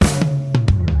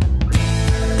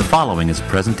following is a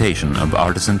presentation of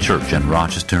Artisan Church in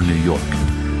Rochester, New York.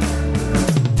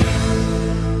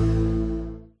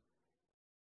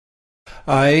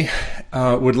 I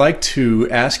would like to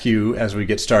ask you, as we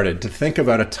get started, to think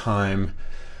about a time,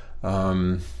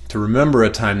 to remember a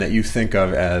time that you think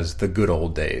of as the good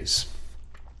old days.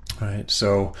 Right?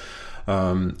 So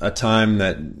a time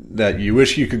that you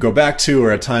wish you could go back to,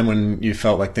 or a time when you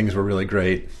felt like things were really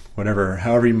great,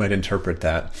 however you might interpret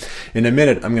that. In a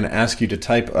minute, I'm going to ask you to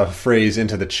type a phrase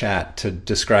into the chat to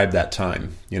describe that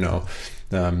time.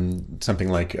 Something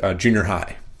like junior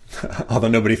high. Although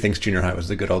nobody thinks junior high was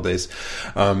the good old days.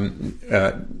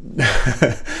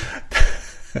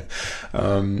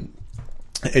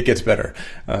 It gets better,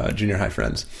 junior high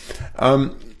friends.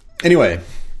 Anyway,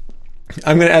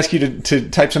 I'm going to ask you to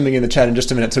type something in the chat in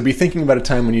just a minute. So be thinking about a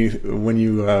time when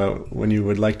you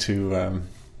would like to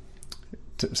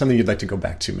something you'd like to go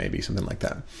back to, maybe something like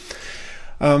that.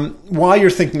 While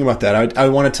you're thinking about that, I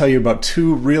want to tell you about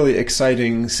two really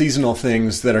exciting seasonal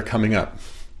things that are coming up.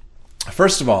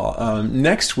 First of all,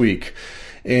 next week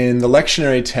in the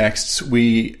lectionary texts,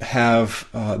 we have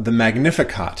the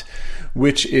Magnificat,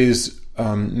 which is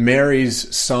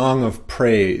Mary's song of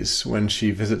praise when she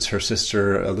visits her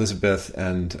sister Elizabeth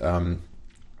and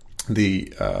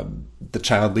the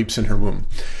child leaps in her womb.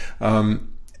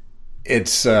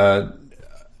 It's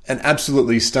an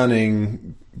absolutely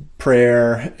stunning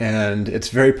prayer, and it's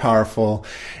very powerful.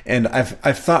 And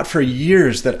I've thought for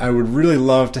years that I would really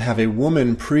love to have a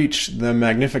woman preach the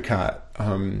Magnificat.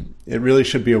 It really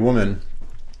should be a woman.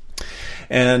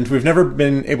 And we've never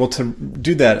been able to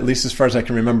do that, at least as far as I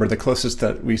can remember. The closest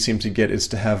that we seem to get is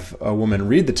to have a woman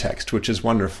read the text, which is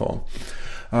wonderful.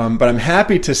 But I'm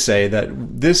happy to say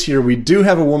that this year we do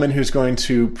have a woman who's going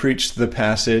to preach the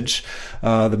passage,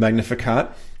 the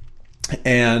Magnificat.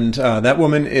 And that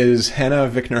woman is Hannah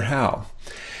Vickner Howe.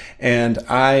 And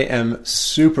I am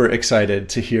super excited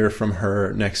to hear from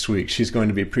her next week. She's going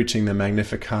to be preaching the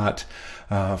Magnificat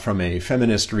from a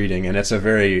feminist reading, and it's a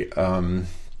very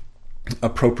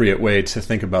appropriate way to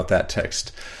think about that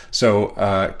text.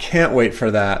 So can't wait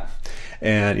for that.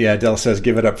 And yeah, Dell says,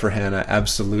 give it up for Hannah.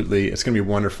 Absolutely. It's going to be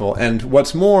wonderful. And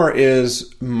what's more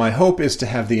is my hope is to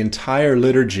have the entire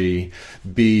liturgy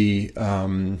be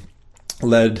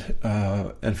led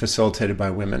and facilitated by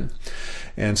women.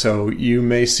 And so you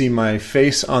may see my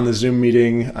face on the Zoom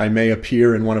meeting. I may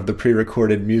appear in one of the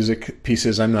pre-recorded music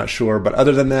pieces. I'm not sure. But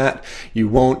other than that, you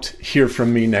won't hear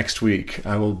from me next week.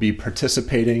 I will be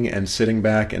participating and sitting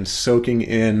back and soaking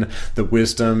in the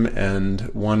wisdom and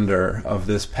wonder of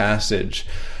this passage.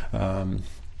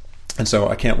 And so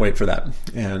I can't wait for that.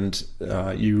 And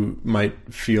you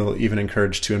might feel even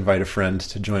encouraged to invite a friend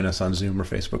to join us on Zoom or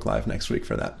Facebook Live next week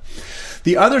for that.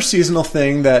 The other seasonal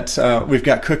thing that we've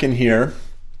got cooking here,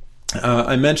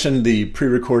 I mentioned the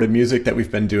pre-recorded music that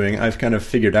we've been doing. I've kind of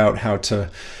figured out how to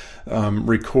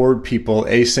record people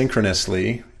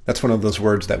asynchronously. That's one of those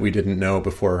words that we didn't know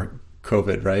before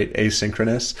COVID, right?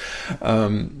 Asynchronous.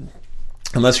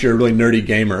 Unless you're a really nerdy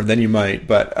gamer, then you might.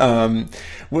 But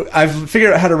I've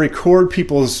figured out how to record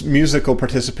people's musical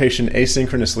participation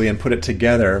asynchronously and put it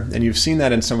together. And you've seen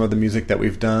that in some of the music that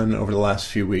we've done over the last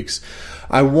few weeks.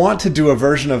 I want to do a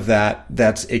version of that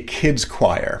that's a kids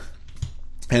choir.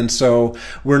 And so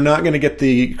we're not going to get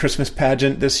the Christmas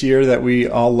pageant this year that we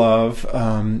all love,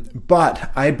 but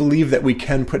I believe that we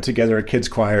can put together a kids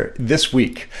choir this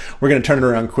week. We're going to turn it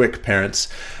around quick, parents.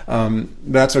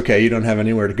 That's okay. You don't have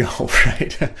anywhere to go,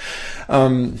 right?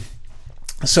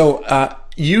 So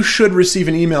you should receive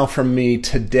an email from me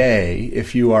today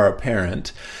if you are a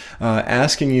parent,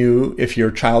 asking you if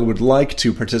your child would like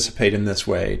to participate in this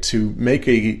way, to make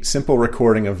a simple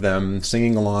recording of them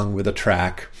singing along with a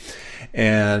track,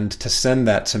 and to send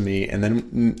that to me. And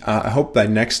then I hope by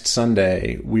next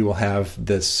Sunday we will have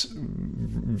this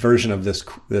version of this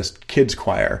kids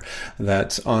choir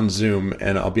that's on Zoom,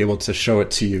 and I'll be able to show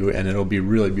it to you, and it'll be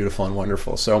really beautiful and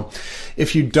wonderful. So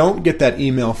if you don't get that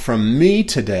email from me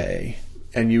today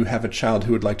and you have a child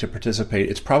who would like to participate,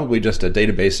 it's probably just a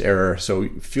database error. So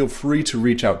feel free to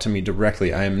reach out to me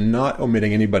directly. I am not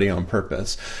omitting anybody on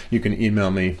purpose. You can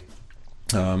email me,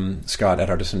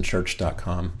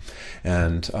 Scott@artisanchurch.com,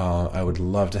 and I would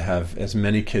love to have as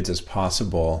many kids as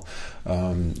possible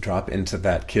drop into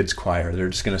that kids choir. They're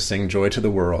just going to sing Joy to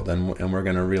the World, and we're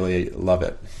going to really love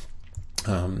it.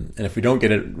 And if we don't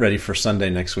get it ready for Sunday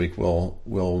next week, we'll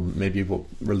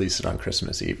release it on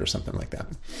Christmas Eve or something like that.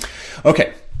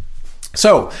 Okay.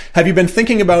 So, have you been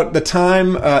thinking about the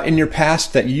time in your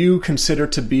past that you consider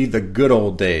to be the good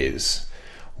old days?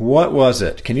 What was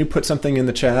it? Can you put something in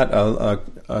the chat,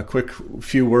 a quick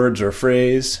few words or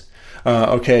phrase?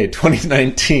 Okay,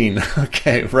 2019.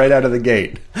 Okay, right out of the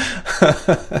gate.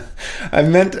 I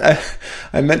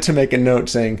meant to make a note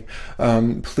saying,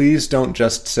 please don't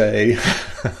just say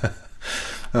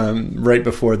right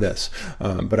before this,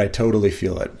 but I totally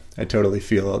feel it. I totally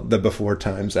feel the before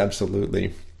times,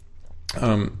 absolutely.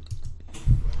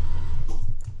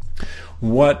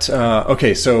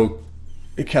 Okay, so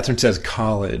Catherine says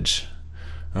college,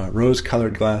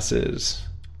 rose-colored glasses.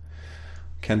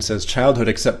 Ken says childhood,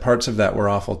 except parts of that were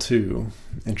awful too.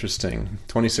 Interesting.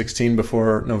 2016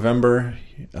 before November.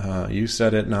 You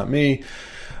said it, not me.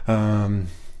 The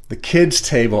kids'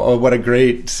 table. Oh, what a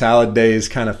great salad days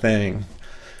kind of thing.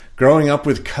 Growing up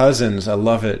with cousins. I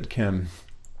love it, Kim.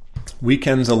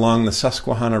 Weekends along the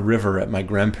Susquehanna River at my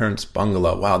grandparents'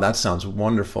 bungalow. Wow, that sounds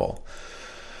wonderful.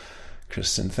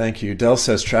 Kristen, thank you. Del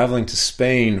says traveling to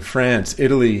Spain, France,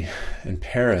 Italy, and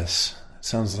Paris.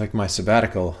 Sounds like my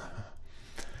sabbatical.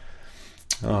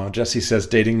 Oh, Jesse says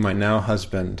dating my now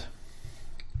husband.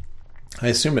 I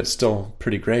assume it's still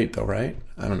pretty great though, right?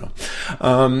 I don't know.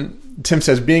 Tim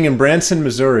says being in Branson,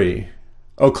 Missouri.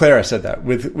 Oh, Clara said that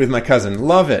with my cousin.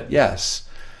 Love it. Yes.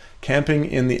 Camping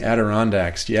in the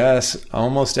Adirondacks. Yes.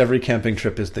 Almost every camping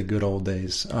trip is the good old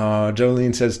days.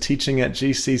 Jolene says teaching at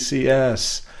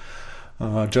GCCS.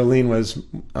 Jolene was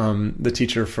the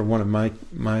teacher for one of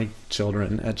my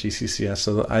children at GCCS,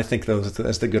 so I think those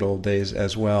as the good old days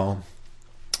as well.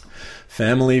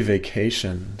 Family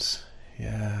vacations.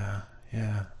 Yeah.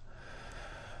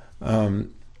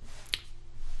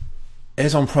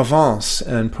 Aix-en-Provence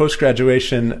and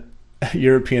post-graduation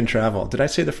European travel. Did I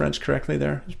say the French correctly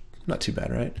there? Not too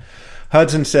bad, right?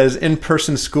 Hudson says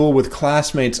in-person school with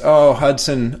classmates. Oh,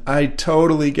 Hudson, I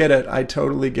totally get it.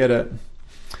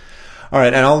 All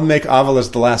right, and I'll make Avila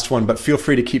the last one, but feel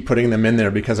free to keep putting them in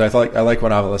there because I like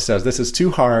what Avila says. This is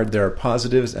too hard. There are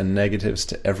positives and negatives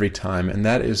to every time, and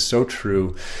that is so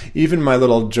true. Even my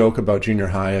little joke about junior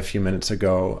high a few minutes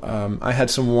ago, I had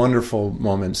some wonderful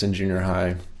moments in junior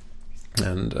high.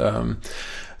 And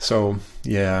so,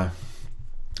 yeah.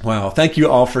 Wow, thank you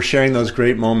all for sharing those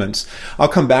great moments. I'll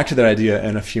come back to that idea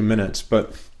in a few minutes,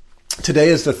 but today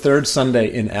is the third Sunday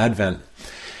in Advent.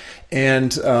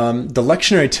 And the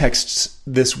lectionary texts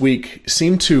this week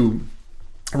seem to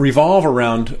revolve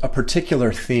around a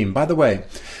particular theme. By the way,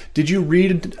 did you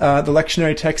read the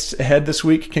lectionary texts ahead this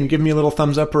week? Can you give me a little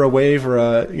thumbs up or a wave or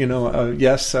a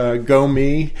yes, go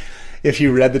me, if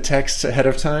you read the texts ahead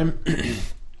of time?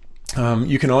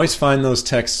 You can always find those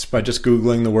texts by just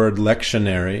Googling the word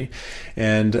lectionary,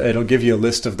 and it'll give you a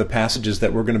list of the passages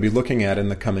that we're going to be looking at in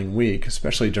the coming week,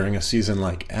 especially during a season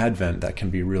like Advent. That can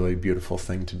be a really beautiful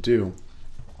thing to do.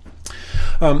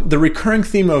 The recurring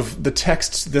theme of the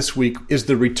texts this week is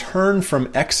the return from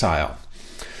exile.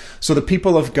 So the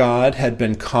people of God had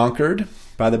been conquered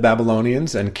by the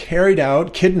Babylonians and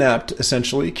kidnapped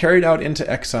essentially, carried out into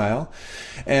exile.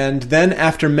 And then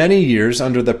after many years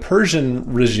under the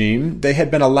Persian regime, they had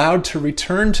been allowed to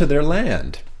return to their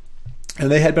land.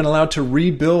 And they had been allowed to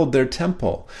rebuild their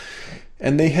temple.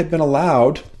 And they had been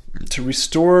allowed to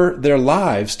restore their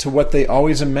lives to what they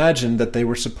always imagined that they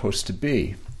were supposed to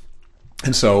be.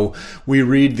 And so we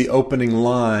read the opening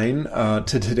line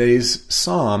to today's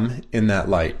psalm in that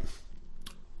light.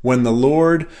 When the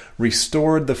Lord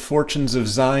restored the fortunes of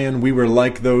Zion, we were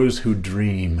like those who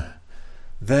dream.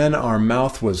 Then our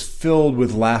mouth was filled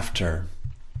with laughter,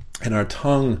 and our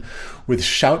tongue with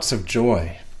shouts of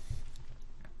joy.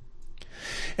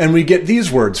 And we get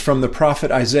these words from the prophet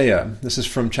Isaiah. This is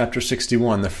from chapter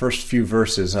 61, the first few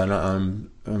verses, and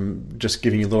I'm just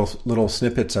giving you little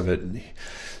snippets of it. It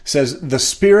says, "The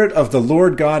Spirit of the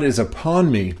Lord God is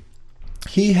upon me.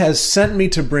 He has sent me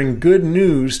to bring good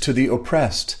news to the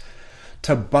oppressed,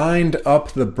 to bind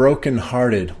up the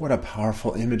brokenhearted." What a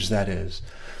powerful image that is.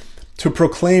 "To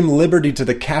proclaim liberty to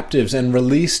the captives and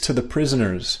release to the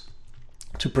prisoners,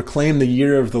 to proclaim the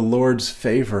year of the Lord's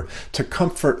favor, to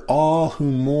comfort all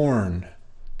who mourn,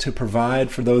 to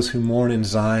provide for those who mourn in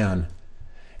Zion."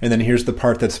 And then here's the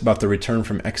part that's about the return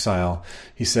from exile.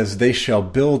 He says, "They shall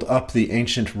build up the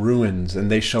ancient ruins, and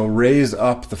they shall raise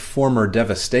up the former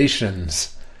devastations.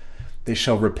 They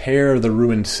shall repair the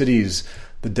ruined cities,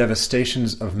 the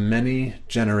devastations of many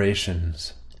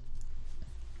generations."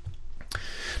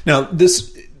 Now,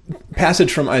 this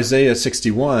passage from Isaiah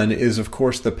 61 is, of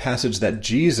course, the passage that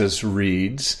Jesus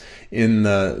reads in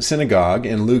the synagogue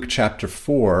in Luke chapter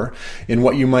 4, in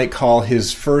what you might call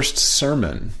his first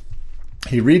sermon.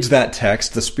 He reads that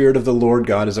text, "The Spirit of the Lord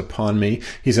God is upon me.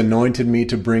 He's anointed me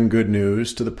to bring good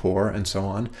news to the poor," and so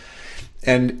on.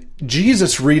 And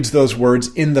Jesus reads those words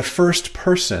in the first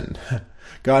person.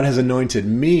 God has anointed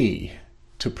me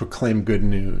to proclaim good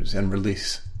news and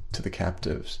release to the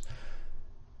captives.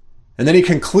 And then he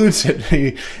concludes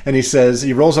it, and he says,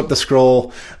 he rolls up the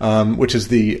scroll, which is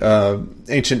the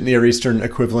ancient Near Eastern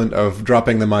equivalent of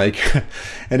dropping the mic,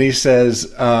 and he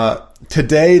says,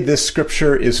 today this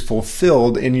scripture is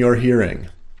fulfilled in your hearing.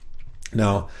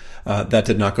 Now, that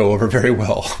did not go over very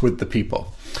well with the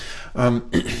people.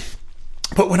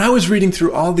 But when I was reading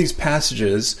through all these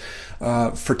passages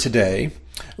for today,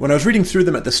 when I was reading through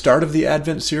them at the start of the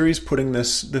Advent series, putting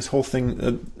this whole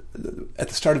thing at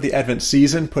the start of the Advent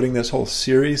season, putting this whole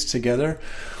series together,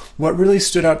 what really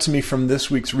stood out to me from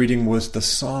this week's reading was the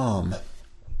Psalm.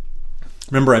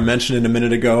 Remember I mentioned it a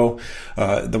minute ago,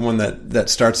 the one that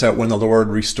starts out, when the Lord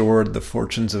restored the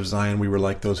fortunes of Zion, we were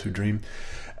like those who dream.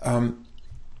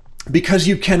 Because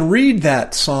you can read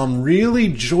that Psalm really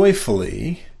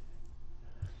joyfully,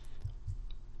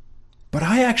 but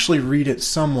I actually read it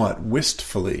somewhat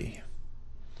wistfully,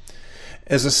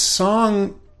 as a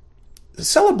song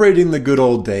celebrating the good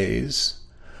old days,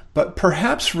 but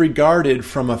perhaps regarded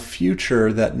from a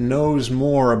future that knows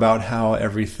more about how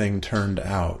everything turned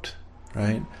out,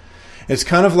 right? It's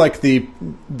kind of like the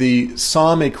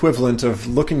psalm equivalent of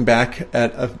looking back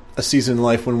at a season in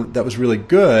life when that was really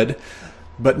good,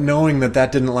 but knowing that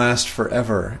that didn't last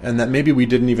forever, and that maybe we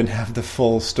didn't even have the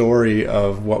full story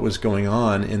of what was going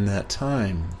on in that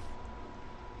time.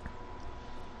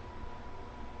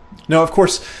 Now, of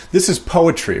course, this is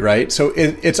poetry, right? So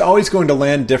it's always going to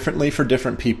land differently for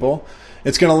different people.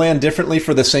 It's going to land differently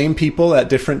for the same people at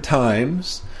different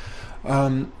times.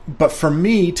 But for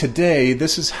me today,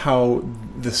 this is how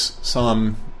this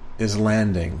psalm is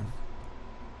landing.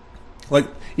 Like,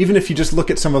 even if you just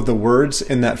look at some of the words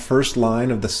in that first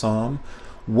line of the psalm,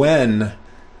 when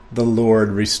the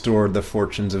Lord restored the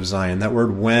fortunes of Zion. That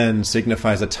word when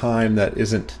signifies a time that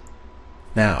isn't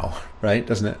now, right?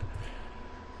 Doesn't it?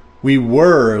 We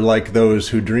were like those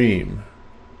who dream.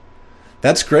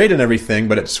 That's great and everything,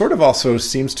 but it sort of also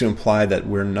seems to imply that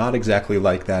we're not exactly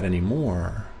like that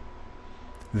anymore.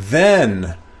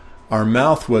 Then our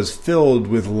mouth was filled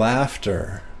with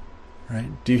laughter.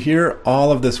 Right? Do you hear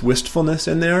all of this wistfulness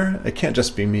in there? It can't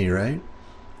just be me, right?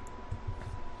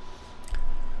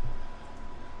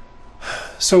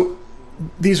 So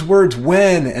these words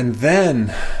when and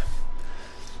then,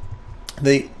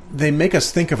 they make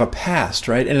us think of a past,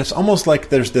 right? And it's almost like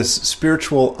there's this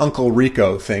spiritual Uncle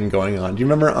Rico thing going on. Do you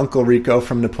remember Uncle Rico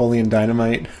from Napoleon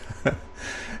Dynamite?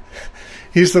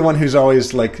 He's the one who's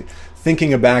always like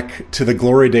thinking back to the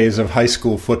glory days of high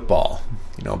school football.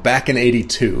 You know, back in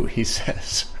 82, he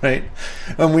says, right?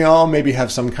 And we all maybe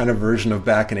have some kind of version of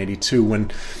back in 82,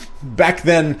 when back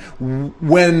then,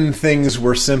 when things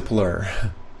were simpler.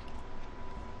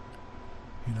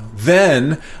 You know,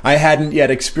 then I hadn't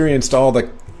yet experienced all the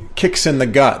kicks in the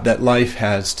gut that life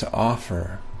has to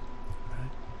offer.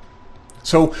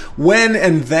 So when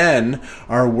and then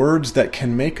are words that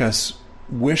can make us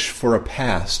wish for a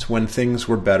past when things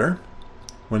were better,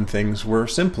 when things were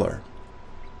simpler.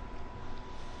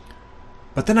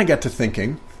 But then I got to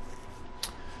thinking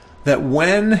that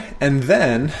when and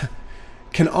then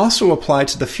can also apply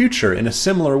to the future in a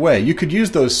similar way. You could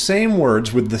use those same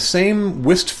words with the same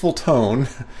wistful tone,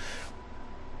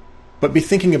 but be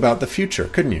thinking about the future,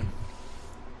 couldn't you?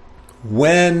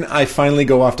 When I finally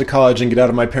go off to college and get out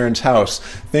of my parents' house,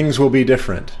 things will be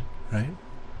different, right?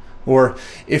 Or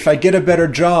if I get a better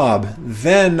job,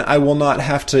 then I will not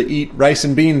have to eat rice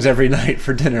and beans every night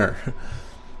for dinner.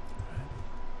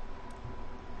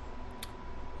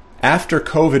 After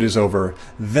COVID is over,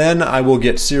 then I will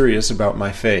get serious about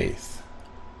my faith.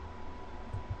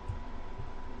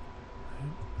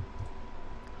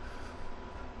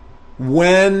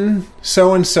 When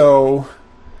so-and-so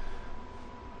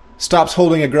stops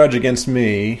holding a grudge against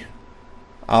me,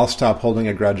 I'll stop holding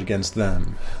a grudge against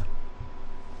them.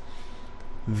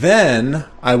 Then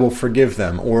I will forgive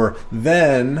them, or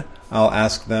then I'll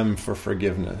ask them for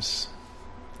forgiveness.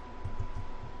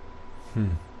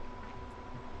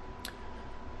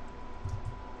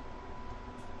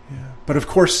 But of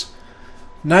course,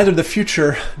 neither the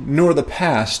future nor the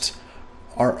past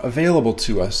are available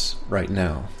to us right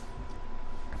now.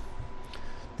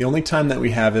 The only time that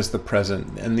we have is the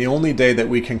present, and the only day that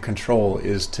we can control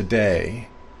is today.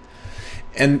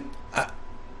 And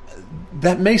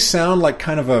that may sound like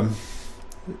kind of a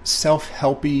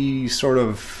self-helpy sort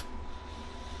of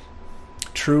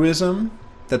truism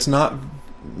that's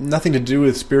nothing to do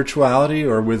with spirituality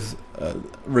or with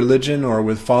religion or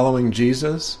with following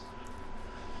Jesus.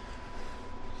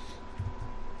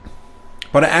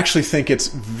 But I actually think it's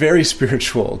very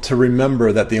spiritual to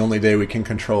remember that the only day we can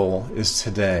control is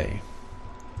today.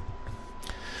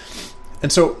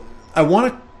 And so I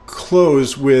want to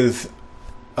close with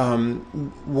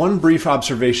one brief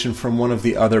observation from one of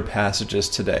the other passages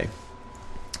today.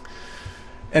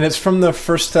 And it's from the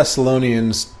 1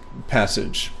 Thessalonians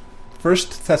passage.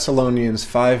 1 Thessalonians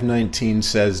 5:19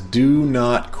 says, "Do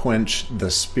not quench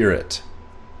the Spirit."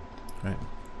 Right?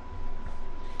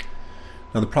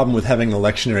 Now, the problem with having the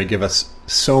lectionary give us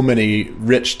so many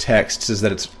rich texts is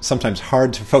that it's sometimes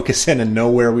hard to focus in and know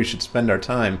where we should spend our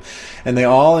time. And they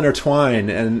all intertwine,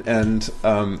 and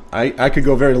I could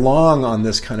go very long on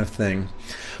this kind of thing.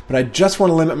 But I just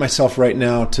want to limit myself right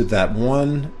now to that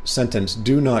one sentence,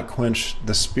 "Do not quench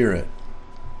the Spirit."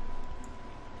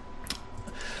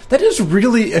 That is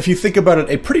really, if you think about it,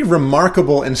 a pretty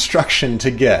remarkable instruction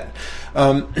to get.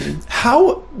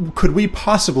 How could we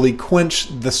possibly quench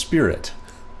the Spirit?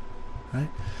 Right?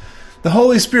 The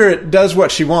Holy Spirit does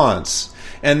what she wants.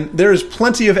 And there's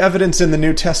plenty of evidence in the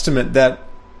New Testament that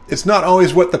it's not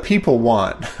always what the people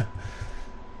want.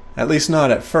 At least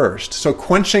not at first. So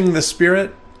quenching the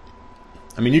Spirit,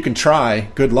 I mean, you can try.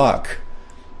 Good luck.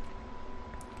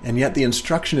 And yet the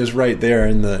instruction is right there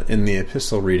in the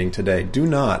epistle reading today. Do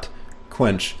not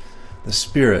quench the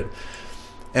Spirit.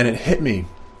 And it hit me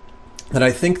that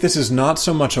I think this is not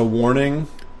so much a warning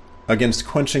against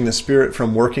quenching the Spirit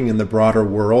from working in the broader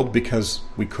world, because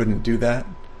we couldn't do that.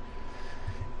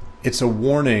 It's a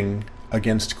warning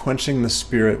against quenching the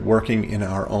Spirit working in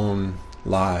our own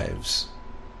lives.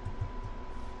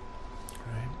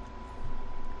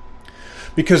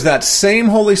 Because that same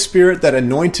Holy Spirit that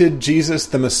anointed Jesus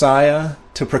the Messiah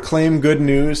to proclaim good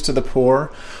news to the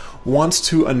poor wants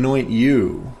to anoint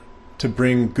you to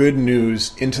bring good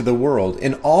news into the world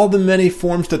in all the many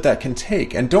forms that can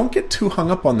take. And don't get too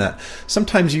hung up on that.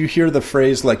 Sometimes you hear the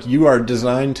phrase like, you are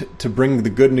designed to bring the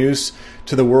good news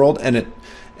to the world, and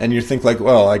you think like,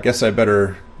 well, I guess I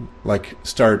better like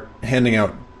start handing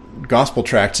out gospel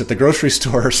tracts at the grocery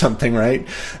store or something, right?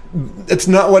 That's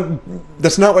not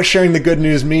what sharing the good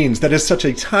news means. That is such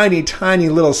a tiny, tiny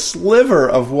little sliver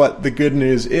of what the good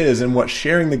news is and what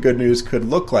sharing the good news could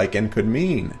look like and could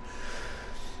mean.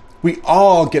 We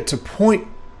all get to point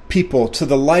people to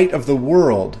the light of the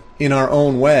world in our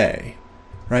own way,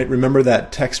 right? Remember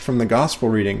that text from the gospel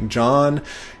reading. John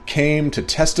came to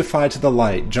testify to the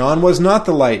light. John was not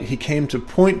the light. He came to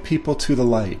point people to the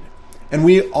light. And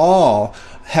we all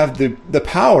have the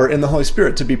power in the Holy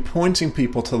Spirit to be pointing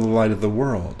people to the light of the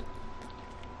world.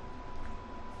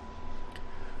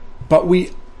 But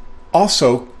we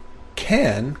also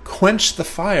can quench the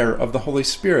fire of the Holy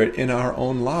Spirit in our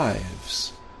own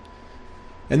lives.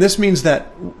 And this means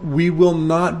that we will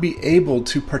not be able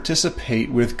to participate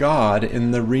with God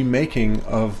in the remaking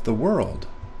of the world.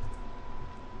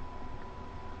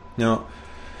 Now,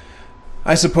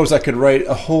 I suppose I could write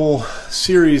a whole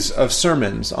series of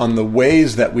sermons on the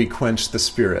ways that we quench the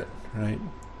Spirit, right?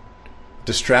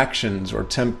 Distractions or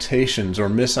temptations or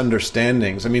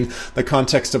misunderstandings. I mean, the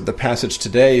context of the passage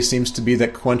today seems to be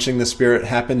that quenching the Spirit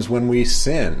happens when we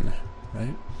sin,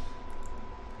 right?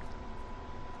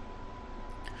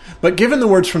 But given the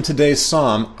words from today's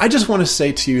psalm, I just want to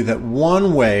say to you that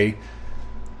one way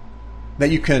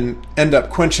that you can end up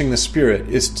quenching the Spirit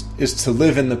is to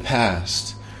live in the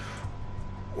past,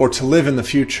 or to live in the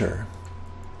future.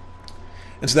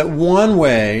 And so that one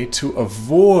way to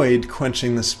avoid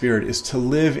quenching the Spirit is to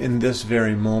live in this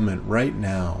very moment, right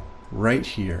now, right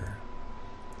here.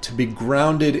 To be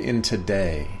grounded in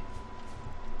today.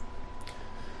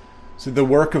 So the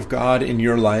work of God in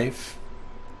your life,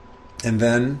 and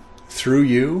then through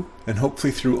you, and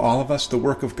hopefully through all of us, the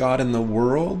work of God in the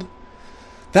world,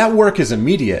 that work is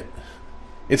immediate.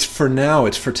 It's for now,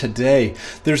 it's for today.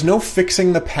 There's no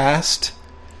fixing the past,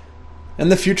 and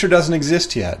the future doesn't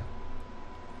exist yet.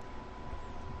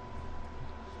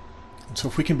 And so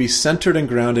if we can be centered and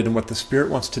grounded in what the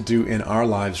Spirit wants to do in our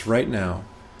lives right now,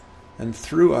 and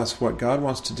through us what God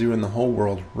wants to do in the whole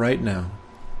world right now,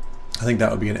 I think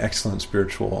that would be an excellent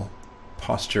spiritual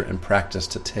posture and practice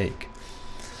to take.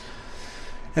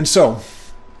 And so,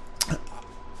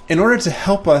 in order to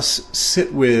help us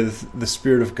sit with the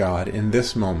Spirit of God in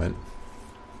this moment,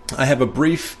 I have a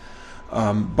brief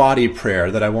body prayer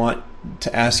that I want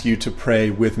to ask you to pray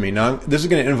with me. Now, this is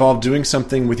going to involve doing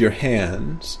something with your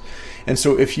hands. And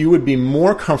so if you would be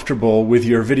more comfortable with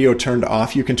your video turned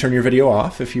off, you can turn your video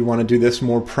off if you want to do this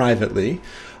more privately.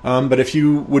 But if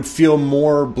you would feel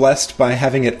more blessed by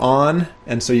having it on,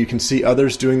 and so you can see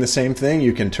others doing the same thing,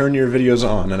 you can turn your videos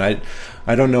on. And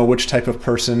I don't know which type of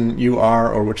person you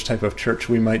are or which type of church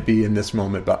we might be in this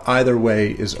moment, but either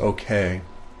way is okay.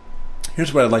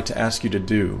 Here's what I'd like to ask you to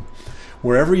do.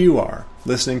 wherever you are,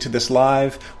 listening to this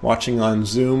live, watching on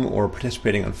Zoom, or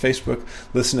participating on Facebook,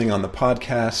 listening on the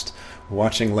podcast,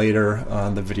 watching later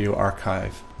on the video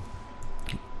archive.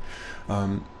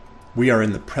 We are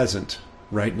in the present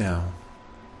right now.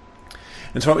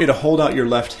 And so I want you to hold out your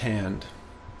left hand.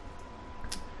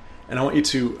 And I want you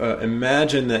to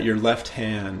imagine that your left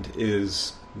hand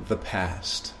is the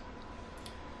past.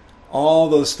 All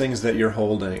those things that you're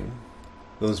holding,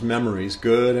 those memories,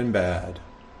 good and bad,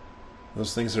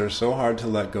 those things that are so hard to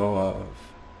let go of.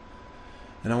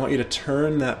 And I want you to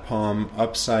turn that palm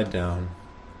upside down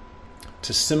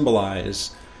to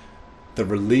symbolize the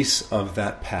release of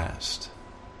that past.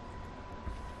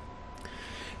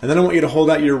 And then I want you to hold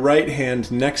out your right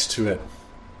hand next to it.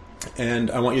 And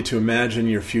I want you to imagine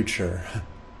your future.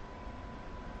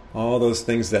 All those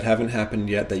things that haven't happened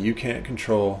yet that you can't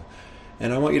control.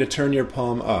 And I want you to turn your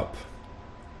palm up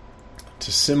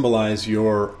to symbolize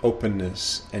your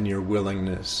openness and your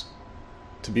willingness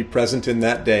to be present in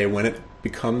that day when it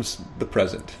becomes the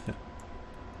present.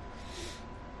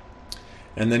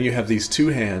 And then you have these two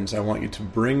hands. I want you to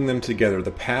bring them together,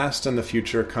 the past and the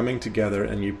future coming together,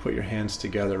 and you put your hands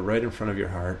together right in front of your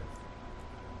heart.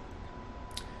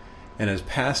 And as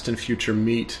past and future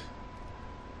meet,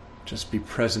 just be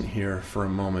present here for a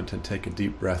moment and take a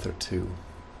deep breath or two.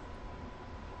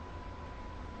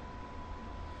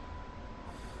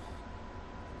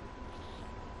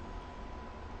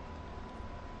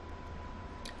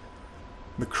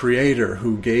 The Creator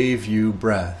who gave you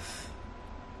breath,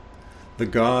 the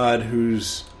God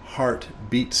whose heart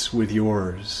beats with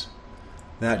yours,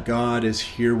 that God is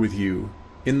here with you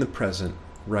in the present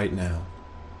right now.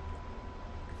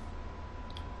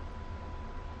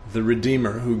 The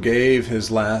Redeemer who gave his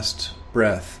last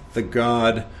breath, the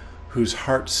God whose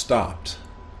heart stopped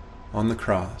on the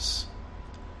cross,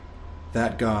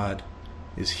 that God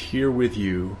is here with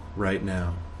you right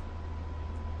now.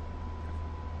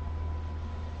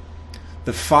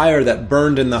 The fire that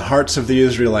burned in the hearts of the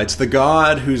Israelites, the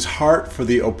God whose heart for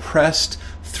the oppressed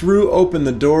threw open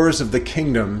the doors of the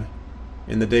kingdom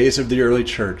in the days of the early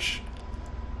church,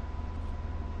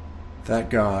 that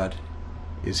God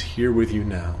is here with you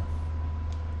now.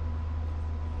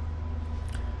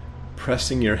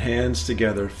 Pressing your hands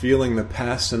together, feeling the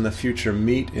past and the future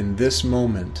meet in this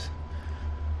moment,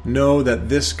 know that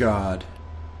this God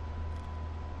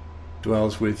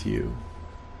dwells with you.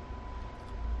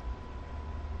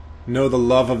 Know the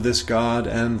love of this God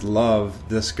and love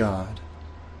this God.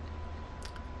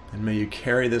 And may you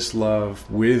carry this love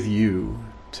with you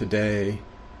today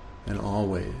and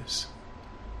always.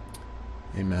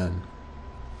 Amen.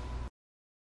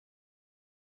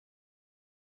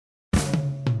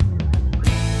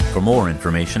 For more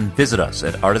information, visit us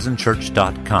at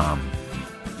artisanchurch.com.